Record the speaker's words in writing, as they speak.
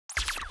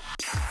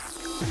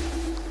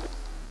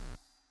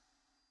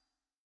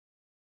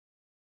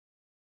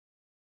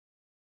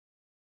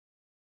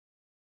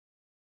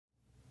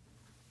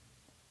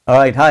All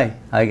right, hi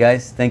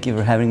guys. Thank you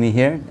for having me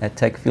here at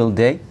Tech Field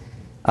Day.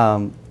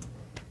 I'm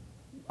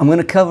going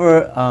to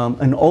cover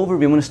an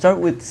overview. I'm going to start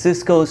with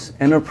Cisco's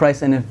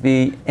Enterprise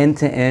NFV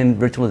end-to-end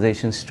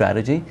virtualization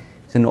strategy.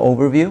 It's an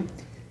overview.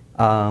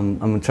 I'm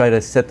going to try to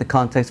set the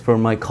context for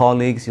my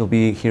colleagues. You'll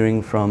be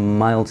hearing from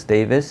Miles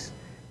Davis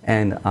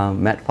and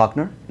Matt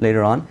Faulkner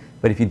later on.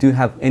 But if you do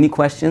have any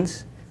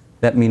questions,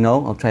 let me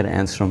know. I'll try to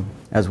answer them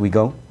as we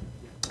go.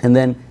 And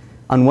then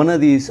on one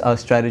of these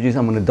strategies,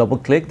 I'm going to double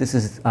click. This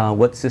is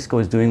what Cisco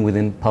is doing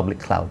within public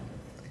cloud.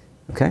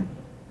 Okay?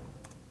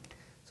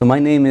 So my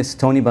name is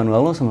Tony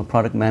Banuelos. I'm a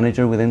product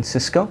manager within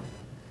Cisco.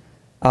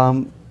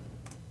 And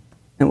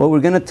what we're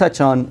going to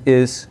touch on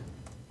is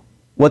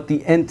what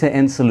the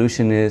end-to-end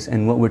solution is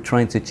and what we're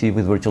trying to achieve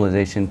with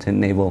virtualization to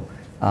enable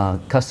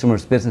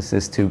customers,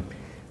 businesses to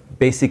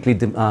basically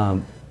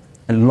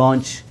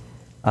launch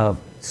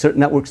certain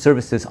network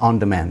services on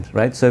demand,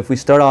 right? So if we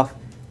start off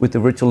with the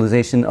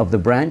virtualization of the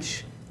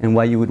branch and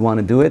why you would want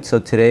to do it. So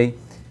today,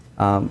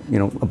 about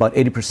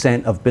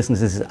 80% of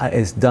businesses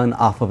is done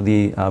off of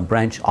the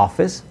branch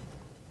office.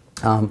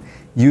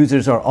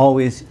 Users are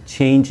always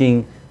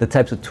changing the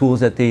types of tools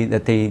that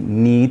they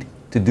need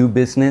to do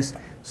business.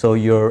 So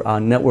your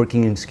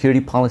networking and security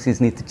policies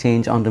need to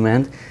change on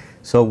demand.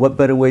 So what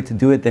better way to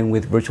do it than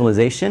with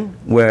virtualization,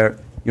 where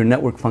your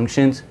network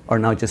functions are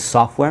now just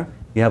software.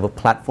 You have a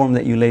platform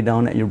that you lay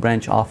down at your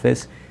branch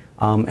office,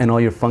 and all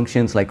your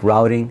functions like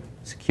routing,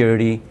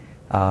 security,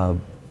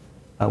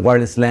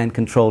 wireless LAN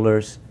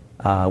controllers,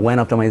 WAN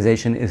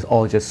optimization is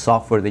all just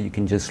software that you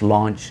can just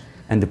launch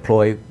and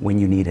deploy when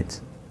you need it.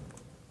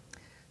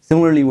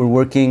 Similarly, we're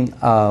working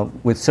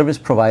with service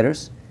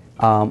providers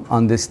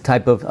on this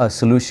type of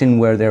solution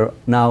where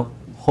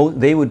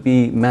they would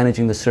be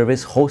managing the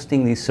service,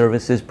 hosting these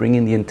services,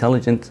 bringing the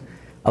intelligence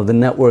of the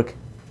network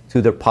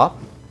to their POP,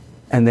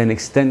 and then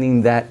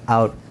extending that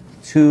out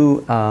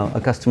to a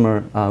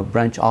customer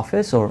branch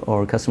office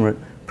or customer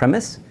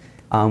premise,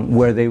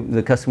 where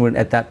the customer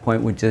at that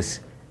point would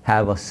just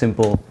have a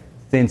simple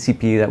thin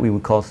CPU that we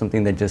would call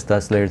something that just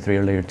does layer 3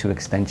 or layer 2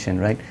 extension,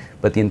 right?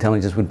 But the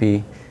intelligence would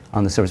be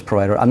on the service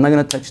provider. I'm not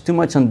going to touch too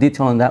much on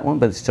detail on that one,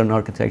 but it's an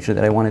architecture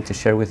that I wanted to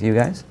share with you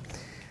guys.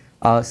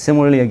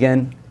 Similarly,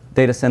 again,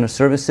 data center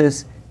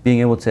services, being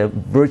able to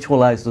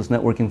virtualize those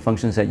networking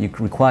functions that you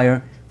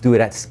require, do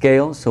it at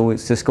scale. So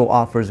Cisco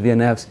offers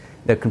VNFs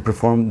that can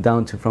perform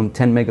down to from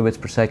 10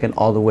 megabits per second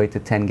all the way to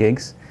 10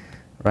 gigs,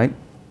 right?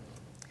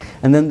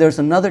 And then there's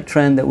another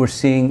trend that we're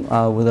seeing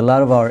with a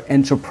lot of our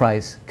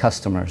enterprise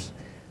customers,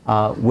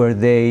 where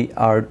they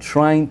are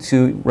trying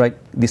to,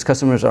 these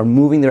customers are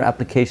moving their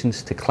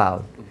applications to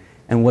cloud.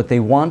 And what they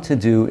want to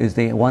do is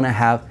they want to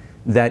have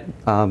that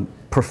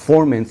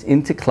performance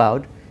into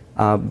cloud,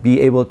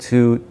 be able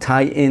to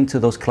tie into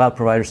those cloud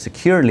providers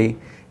securely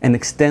and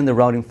extend the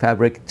routing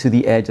fabric to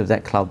the edge of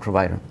that cloud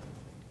provider.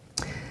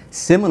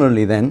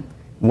 Similarly then,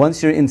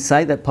 once you're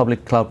inside that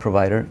public cloud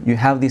provider, you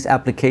have these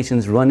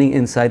applications running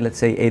inside, let's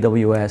say,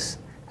 AWS,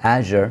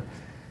 Azure.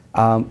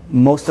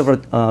 Most of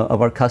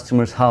our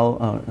customers,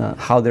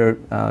 how their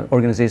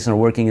organizations are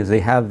working is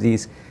they have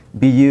these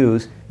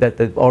BUs that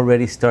they've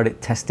already started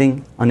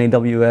testing on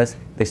AWS.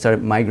 They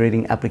started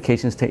migrating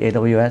applications to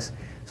AWS.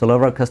 So a lot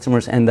of our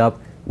customers end up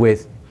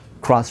with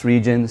cross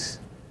regions,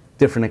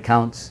 different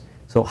accounts.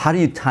 So how do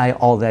you tie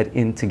all that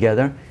in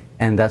together?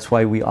 And that's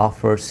why we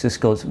offer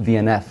Cisco's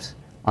VNFs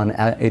on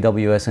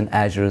AWS and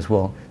Azure as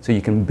well. So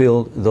you can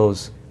build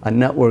those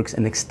networks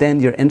and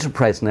extend your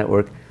enterprise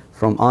network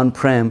from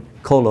on-prem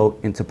colo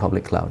into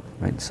public cloud,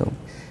 right? So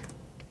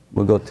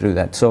we'll go through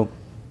that. So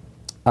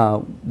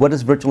what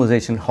does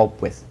virtualization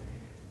help with?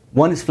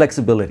 One is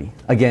flexibility.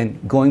 Again,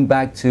 going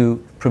back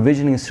to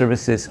provisioning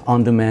services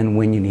on demand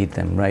when you need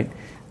them, right?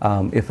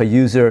 If a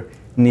user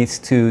needs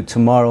to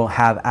tomorrow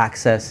have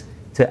access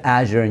to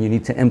Azure and you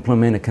need to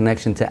implement a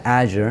connection to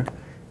Azure,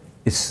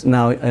 it's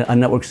now a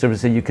network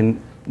service that you can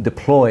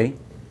deploy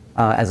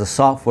as a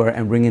software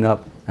and bring it up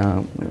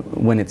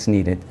when it's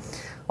needed.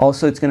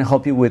 Also, it's going to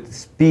help you with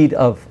speed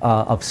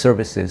of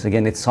services.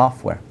 Again, it's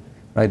software,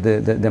 right?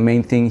 The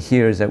main thing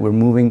here is that we're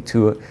moving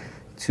to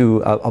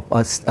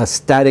a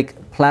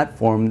static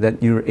platform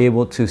that you're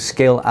able to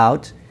scale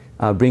out,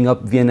 bring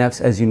up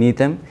VNFs as you need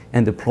them,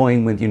 and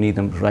deploying when you need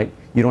them, right?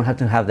 You don't have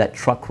to have that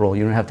truck roll.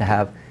 You don't have to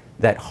have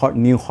that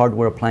new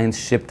hardware appliance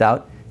shipped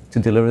out to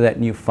deliver that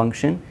new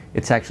function.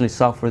 It's actually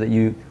software that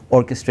you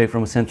orchestrate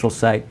from a central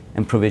site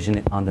and provision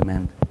it on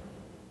demand.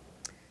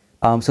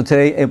 So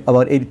today,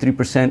 about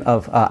 83%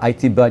 of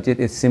IT budget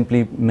is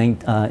simply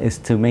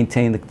to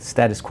maintain the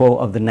status quo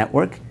of the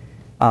network.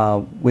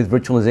 With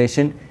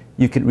virtualization,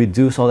 you could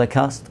reduce all that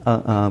cost.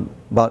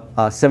 About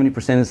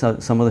 70%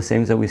 is some of the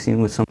savings that we've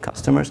seen with some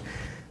customers.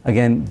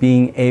 Again,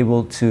 being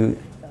able to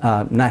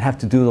not have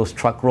to do those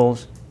truck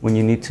rolls when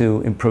you need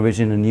to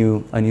provision a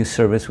new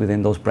service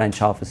within those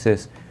branch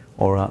offices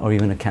or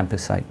even a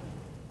campus site.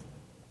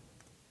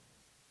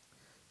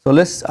 So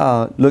let's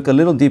look a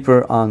little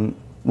deeper on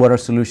what our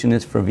solution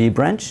is for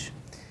VBranch.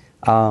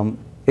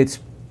 Its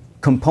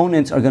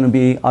components are going to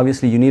be,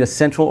 obviously, you need a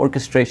central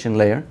orchestration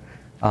layer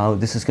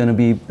This is going to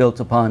be built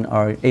upon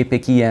our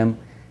APIC EM,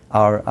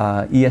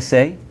 our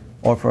ESA,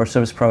 or for our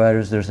service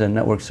providers, there's a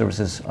Network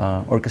Services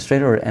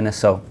Orchestrator, or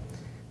NSO,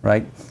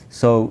 right?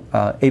 So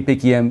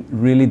APIC EM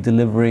really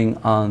delivering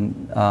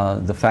on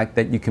the fact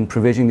that you can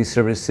provision these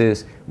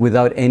services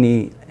without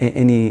any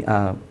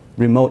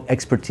remote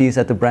expertise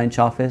at the branch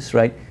office,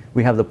 right?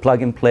 We have the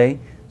plug and play.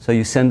 So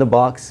you send a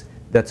box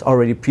that's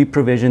already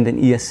pre-provisioned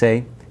in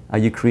ESA.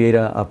 You create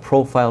a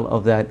profile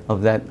of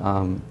that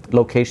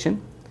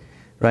location,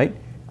 right?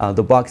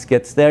 The box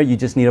gets there. You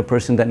just need a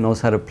person that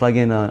knows how to plug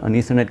in an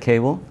Ethernet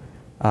cable,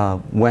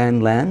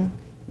 WAN, LAN,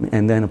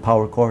 and then a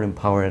power cord and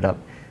power it up.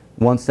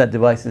 Once that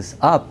device is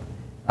up,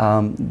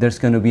 there's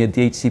going to be a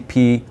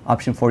DHCP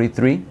option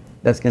 43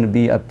 that's going to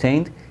be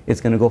obtained.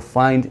 It's going to go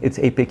find its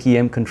APIC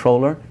EM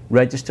controller,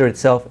 register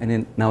itself, and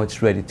then now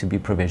it's ready to be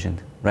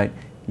provisioned, right?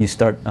 You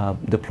start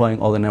deploying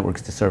all the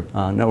networks to serve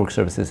network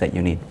services that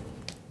you need.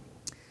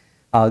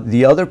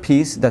 The other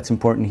piece that's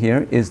important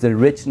here is the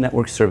rich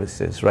network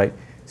services, right?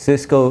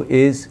 Cisco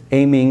is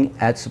aiming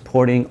at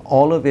supporting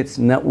all of its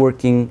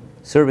networking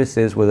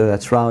services, whether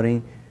that's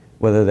routing,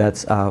 whether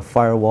that's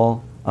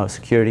firewall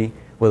security,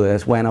 whether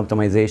that's WAN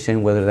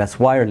optimization, whether that's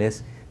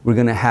wireless. We're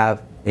going to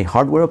have a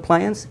hardware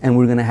appliance, and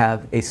we're going to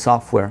have a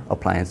software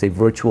appliance, a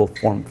virtual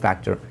form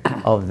factor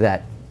of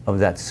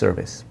that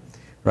service,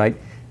 right?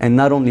 And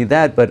not only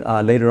that, but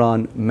later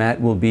on, Matt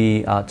will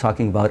be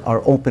talking about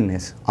our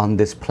openness on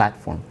this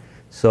platform.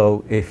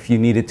 So if you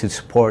needed to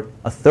support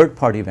a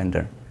third-party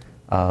vendor,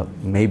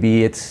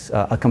 maybe it's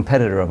a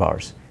competitor of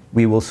ours,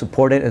 we will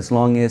support it as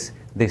long as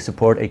they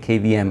support a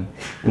KVM.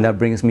 And that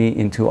brings me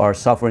into our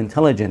software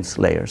intelligence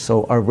layer.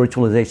 So our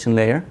virtualization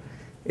layer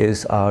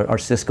is our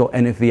Cisco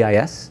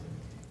NFVIS.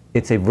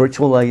 It's a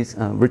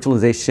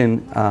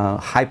virtualization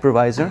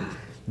hypervisor,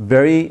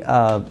 very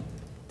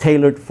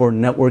tailored for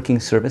networking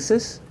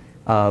services.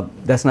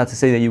 That's not to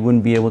say that you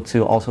wouldn't be able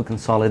to also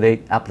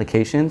consolidate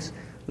applications,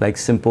 like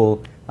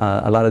simple,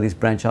 a lot of these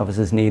branch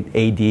offices need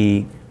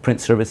AD,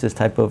 print services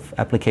type of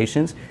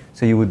applications.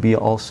 So you would be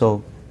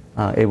also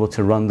able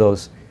to run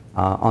those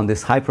on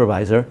this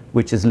hypervisor,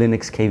 which is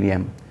Linux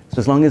KVM. So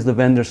as long as the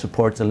vendor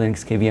supports a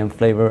Linux KVM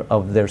flavor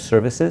of their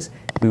services,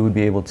 we would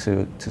be able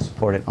to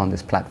support it on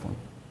this platform.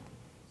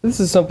 This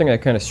is something I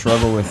kind of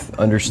struggle with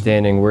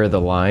understanding where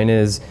the line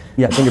is.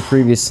 Yes. I think a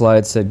previous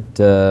slide said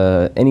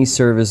any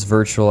service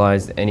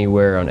virtualized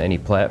anywhere on any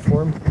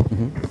platform.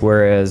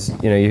 Whereas,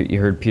 you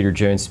heard Peter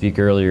Jones speak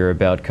earlier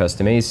about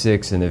custom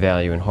ASICs and the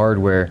value in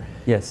hardware.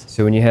 Yes.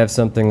 So when you have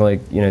something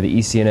like the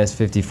ECNS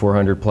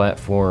 5400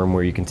 platform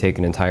where you can take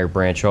an entire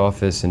branch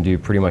office and do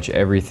pretty much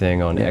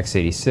everything on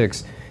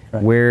x86,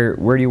 right, where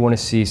do you want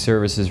to see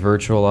services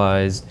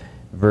virtualized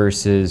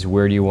versus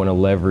where do you want to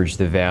leverage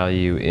the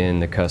value in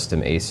the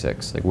custom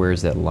ASICs? Like, where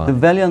is that line? The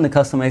value on the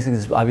custom ASICs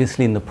is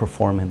obviously in the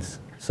performance.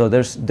 So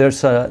there's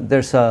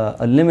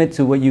a limit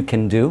to what you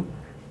can do,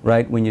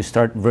 right, when you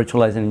start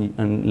virtualizing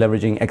and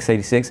leveraging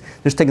x86.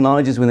 There's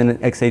technologies within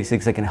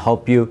x86 that can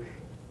help you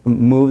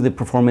move the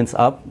performance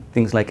up,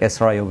 things like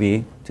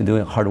SRIOV to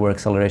do hardware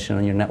acceleration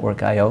on your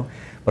network I/O.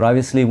 But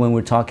obviously, when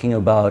we're talking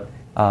about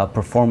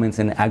performance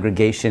and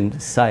aggregation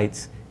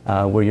sites,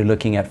 where you're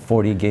looking at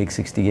 40 gig,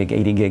 60 gig,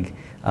 80 gig,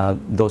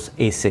 those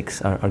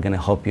ASICs are going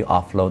to help you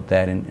offload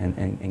that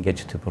and get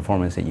you to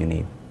performance that you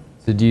need.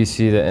 So do you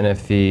see the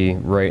NFV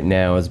right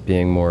now as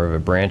being more of a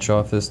branch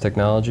office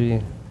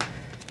technology?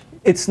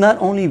 It's not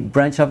only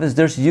branch office.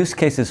 There's use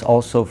cases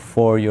also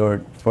for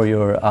your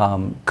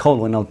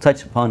colo, and I'll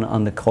touch upon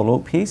on the colo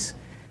piece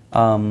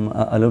a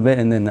little bit,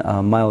 and then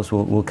Miles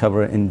will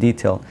cover it in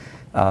detail.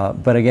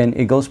 But again,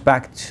 it goes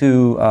back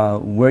to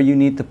where you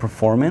need the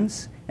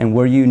performance and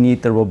where you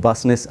need the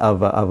robustness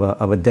of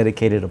a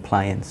dedicated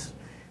appliance,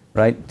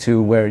 right?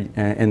 To where,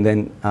 and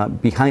then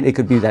behind, it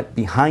could be that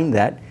behind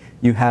that,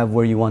 you have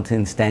where you want to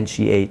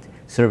instantiate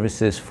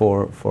services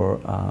for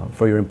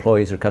your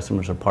employees or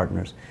customers or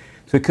partners.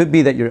 So it could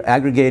be that you're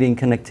aggregating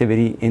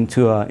connectivity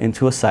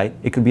into a site.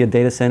 It could be a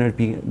data center, it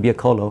could be a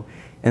colo,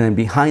 and then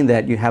behind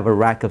that, you have a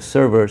rack of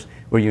servers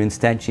where you're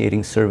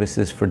instantiating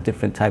services for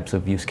different types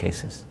of use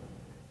cases.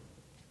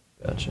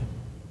 Gotcha.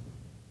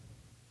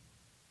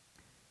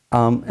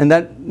 And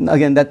that,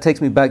 again, that takes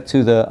me back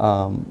to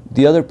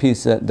the other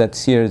piece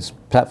that's here is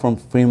platform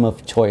freedom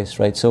of choice,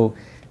 right? So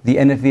the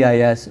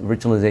NFVIS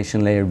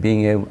virtualization layer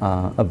being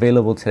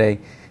available today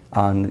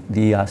on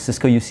the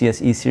Cisco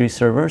UCS E-Series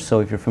server. So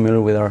if you're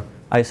familiar with our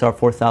ISR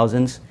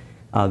 4000s,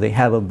 they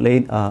have a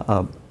blade,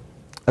 a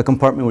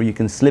compartment where you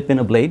can slip in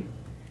a blade,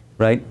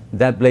 right?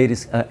 That blade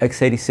is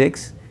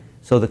x86.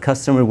 So the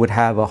customer would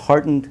have a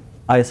hardened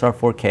ISR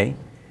 4K,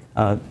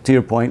 to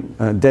your point,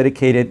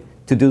 dedicated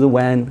to do the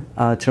WAN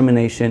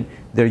termination.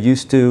 They're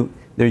used to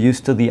the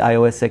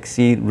iOS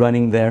XE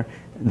running there.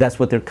 That's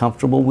what they're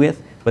comfortable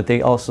with, but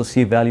they also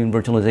see value in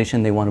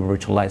virtualization. They want to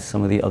virtualize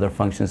some of the other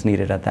functions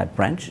needed at that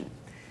branch.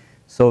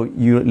 So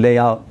you lay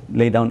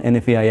down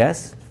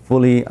NFVIS,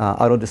 fully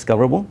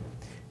auto-discoverable,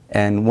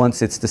 and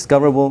once it's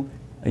discoverable,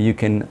 you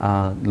can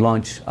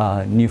launch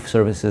new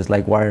services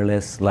like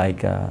wireless,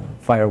 like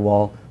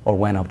firewall, or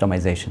WAN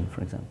optimization,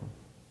 for example.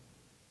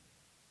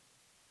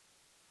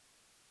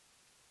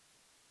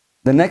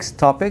 The next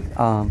topic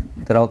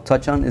that I'll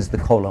touch on is the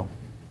colo.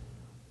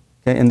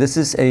 Okay, and this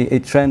is a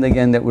trend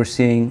again that we're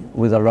seeing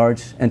with a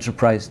large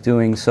enterprise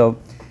doing. So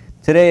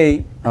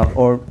today,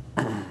 or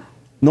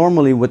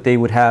normally what they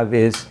would have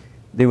is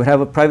they would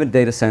have a private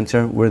data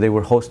center where they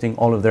were hosting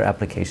all of their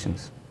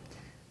applications.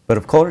 But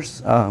of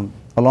course,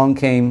 along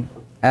came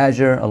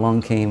Azure,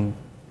 along came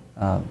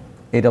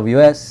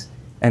AWS,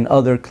 and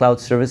other cloud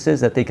services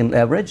that they can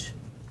leverage,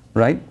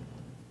 right?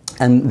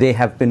 And they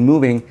have been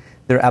moving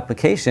their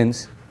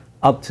applications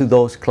up to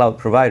those cloud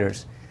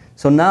providers.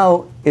 So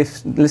now,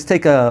 let's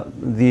take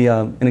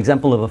an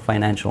example of a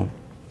financial,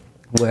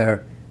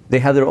 where they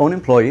have their own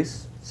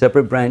employees,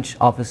 separate branch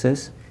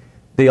offices.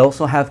 They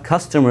also have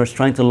customers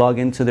trying to log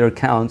into their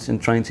accounts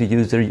and trying to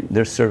use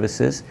their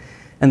services.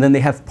 And then they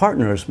have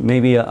partners,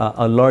 maybe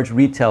a large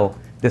retail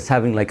that's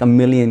having like 1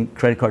 million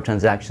credit card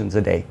transactions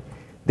a day.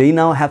 They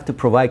now have to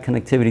provide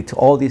connectivity to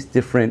all these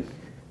different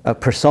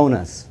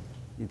personas,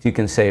 you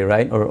can say,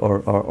 right?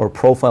 Or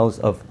profiles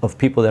of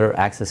people that are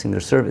accessing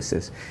their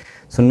services.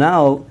 So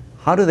now,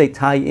 how do they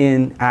tie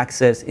in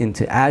access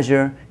into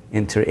Azure,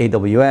 into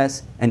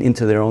AWS, and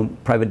into their own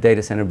private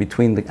data center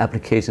between the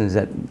applications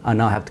that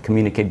now have to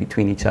communicate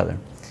between each other,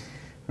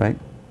 right?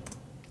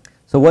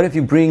 So what if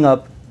you bring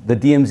up the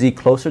DMZ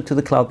closer to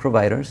the cloud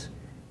providers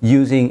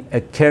using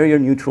a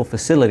carrier-neutral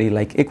facility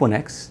like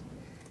Equinix,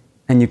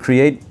 and you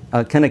create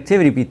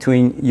connectivity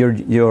between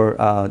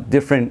your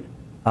different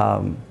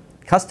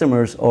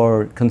customers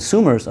or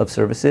consumers of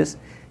services,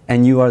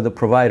 and you are the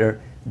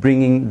provider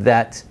bringing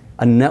that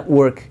a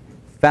network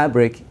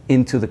fabric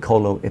into the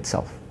colo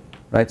itself,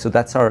 right? So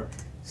that's our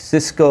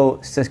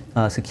Cisco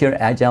Secure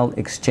Agile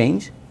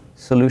Exchange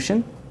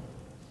solution.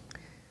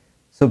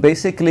 So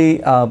basically,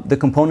 the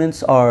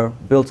components are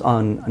built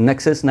on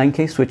Nexus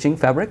 9K switching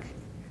fabric,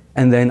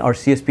 and then our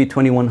CSP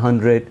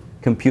 2100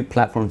 compute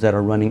platforms that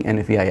are running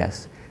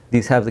NFVIS.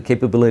 These have the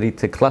capability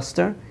to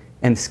cluster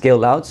and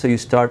scale out, so you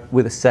start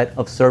with a set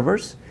of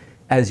servers.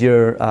 As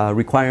your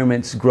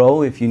requirements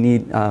grow, if you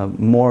need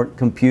more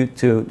compute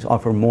to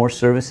offer more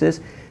services,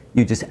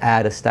 you just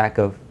add a stack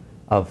of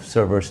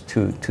servers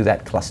to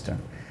that cluster,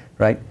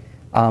 right?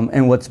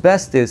 And what's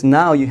best is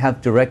now you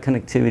have direct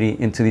connectivity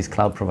into these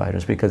cloud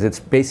providers, because it's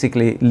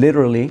basically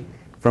literally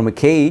from a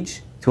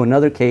cage to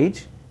another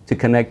cage to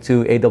connect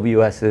to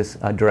AWS's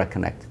Direct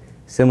Connect.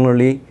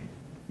 Similarly,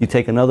 you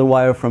take another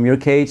wire from your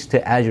cage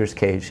to Azure's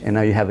cage, and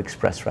now you have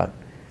Express Route.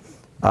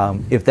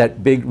 If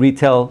that big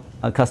retail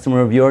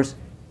customer of yours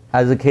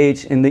has a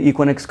cage in the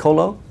Equinix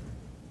colo,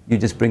 you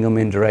just bring them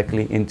in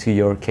directly into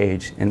your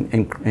cage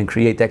and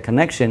create that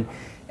connection.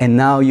 And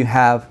now you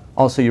have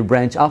also your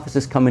branch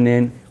offices coming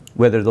in,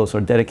 whether those are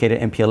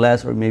dedicated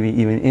MPLS or maybe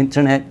even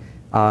internet.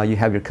 You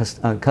have your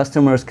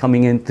customers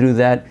coming in through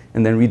that,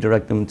 and then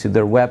redirect them to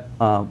their web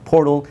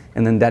portal,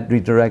 and then that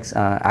redirects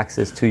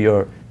access to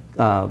your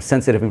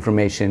sensitive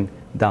information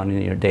down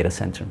in your data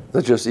center. Is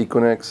that just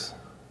Equinix?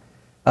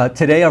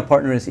 Today our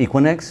partner is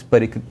Equinix,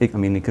 but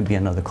it could be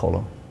another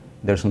colo.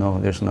 There's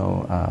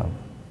no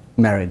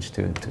marriage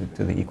to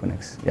the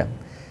Equinix. Yeah.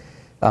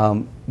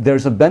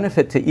 There's a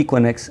benefit to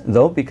Equinix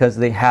though, because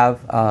they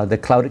have the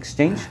Cloud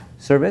Exchange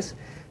service.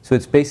 So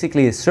it's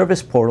basically a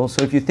service portal.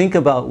 So if you think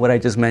about what I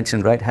just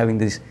mentioned, right, having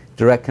these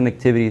direct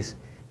connectivities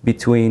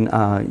between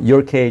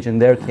your cage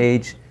and their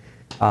cage,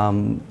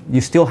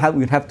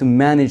 you'd have to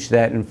manage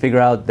that and figure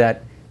out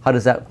that how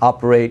does that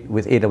operate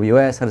with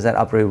AWS, how does that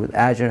operate with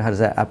Azure, how does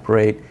that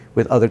operate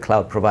with other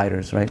cloud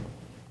providers, right?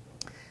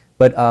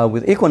 But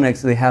with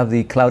Equinix, they have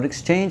the Cloud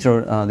Exchange,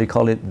 or they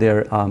call it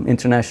their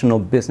International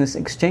Business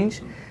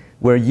Exchange,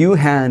 where you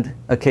hand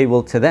a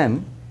cable to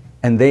them,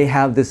 and they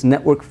have this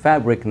network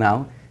fabric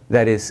now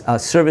that is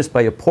serviced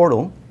by a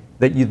portal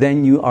that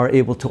you are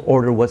able to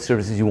order what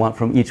services you want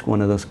from each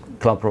one of those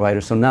cloud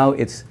providers. So now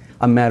it's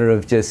a matter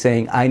of just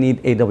saying, I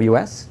need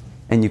AWS,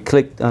 and you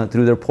click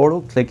through their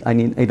portal, click I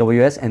need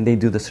AWS, and they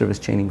do the service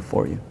chaining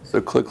for you.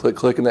 So click, click,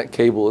 click, and that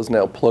cable is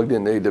now plugged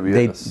into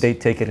AWS. They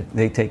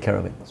take care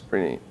of it. That's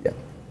pretty neat. Yeah,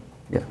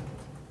 yeah.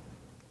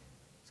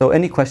 So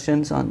any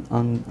questions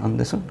on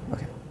this one?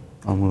 Okay,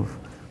 I'll move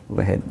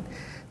ahead.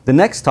 The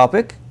next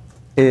topic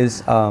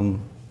is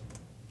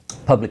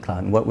public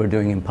cloud and what we're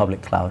doing in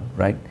public cloud,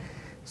 right?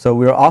 So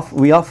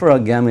we offer a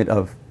gamut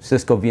of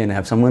Cisco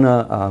VNFs. I'm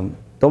gonna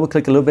double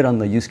click a little bit on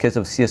the use case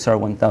of CSR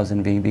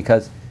 1000V,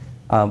 because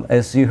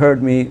as you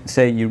heard me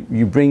say,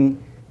 you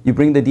bring the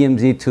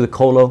DMZ to the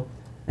colo,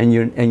 and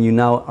you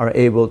now are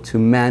able to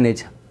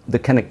manage the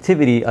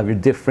connectivity of your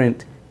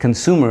different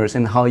consumers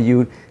and how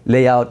you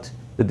lay out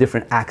the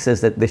different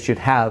access that they should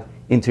have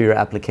into your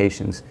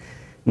applications.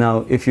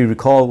 Now, if you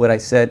recall what I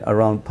said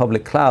around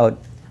public cloud,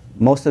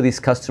 most of these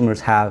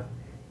customers have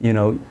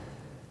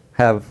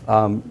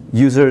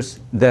users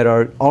that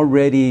are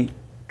already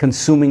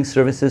consuming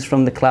services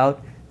from the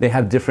cloud. They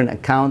have different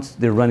accounts.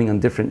 They're running on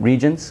different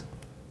regions.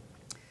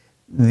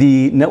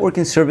 The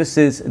networking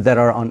services that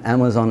are on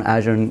Amazon,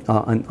 Azure,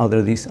 and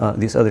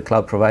these other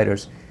cloud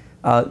providers,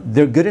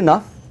 they're good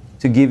enough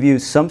to give you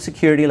some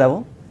security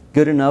level,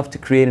 good enough to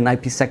create an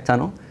IPsec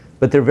tunnel,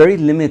 but they're very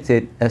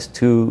limited as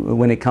to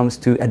when it comes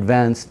to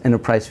advanced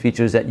enterprise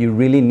features that you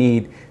really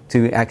need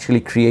to actually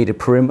create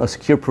a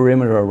secure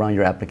perimeter around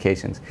your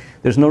applications.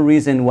 There's no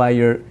reason why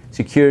your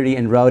security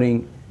and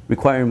routing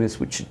requirements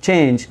should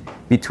change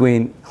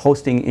between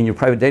hosting in your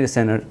private data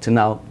center to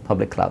now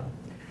public cloud.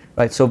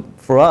 Right? So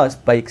for us,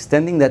 by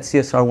extending that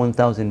CSR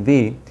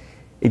 1000V,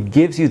 it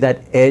gives you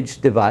that edge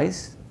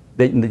device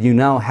that you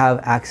now have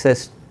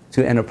access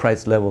to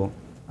enterprise level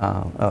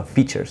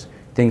features.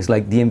 Things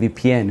like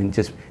DMVPN and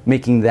just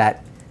making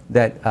that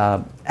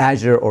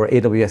Azure or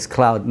AWS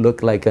cloud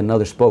look like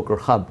another spoke or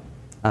hub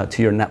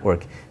to your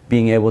network.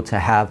 Being able to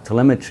have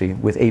telemetry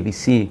with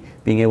AVC,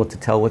 being able to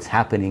tell what's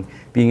happening,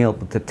 being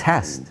able to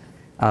test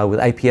with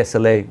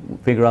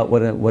IPSLA, figure out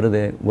what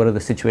are the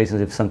situations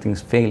if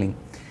something's failing.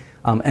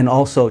 And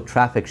also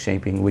traffic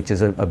shaping, which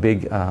is a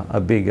big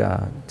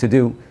to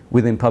do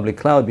within public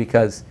cloud,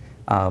 because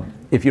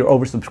if you're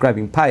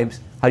oversubscribing pipes,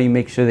 how do you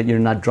make sure that you're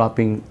not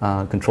dropping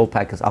control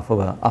packets off of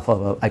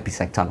a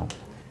IPsec tunnel,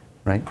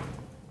 right?